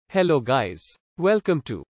Hello guys. Welcome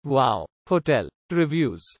to Wow Hotel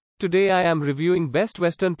Reviews. Today I am reviewing Best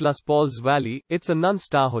Western plus Pauls Valley. It's a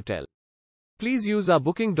non-star hotel. Please use our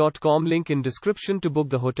booking.com link in description to book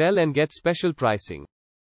the hotel and get special pricing.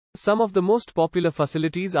 Some of the most popular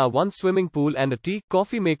facilities are one swimming pool and a tea,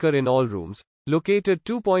 coffee maker in all rooms. Located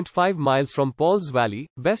 2.5 miles from Pauls Valley,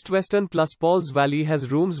 Best Western plus Pauls Valley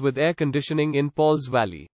has rooms with air conditioning in Pauls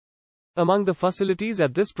Valley. Among the facilities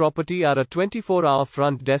at this property are a 24-hour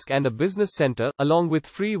front desk and a business center, along with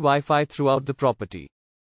free Wi-Fi throughout the property.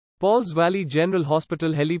 Pauls Valley General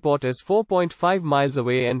Hospital Heliport is 4.5 miles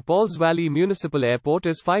away and Pauls Valley Municipal Airport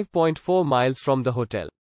is 5.4 miles from the hotel.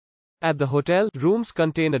 At the hotel, rooms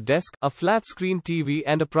contain a desk, a flat-screen TV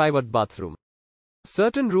and a private bathroom.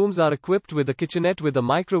 Certain rooms are equipped with a kitchenette with a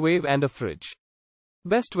microwave and a fridge.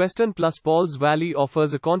 Best Western plus Pauls Valley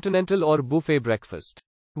offers a continental or buffet breakfast.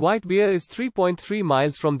 Whitebead is 3.3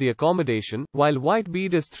 miles from the accommodation, while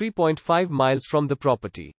Whitebead is 3.5 miles from the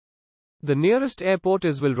property. The nearest airport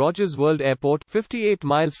is Will Rogers World Airport, 58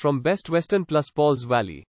 miles from Best Western plus Pauls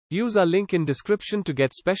Valley. Use our link in description to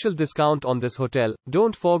get special discount on this hotel.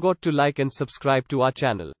 Don't forget to like and subscribe to our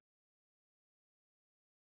channel.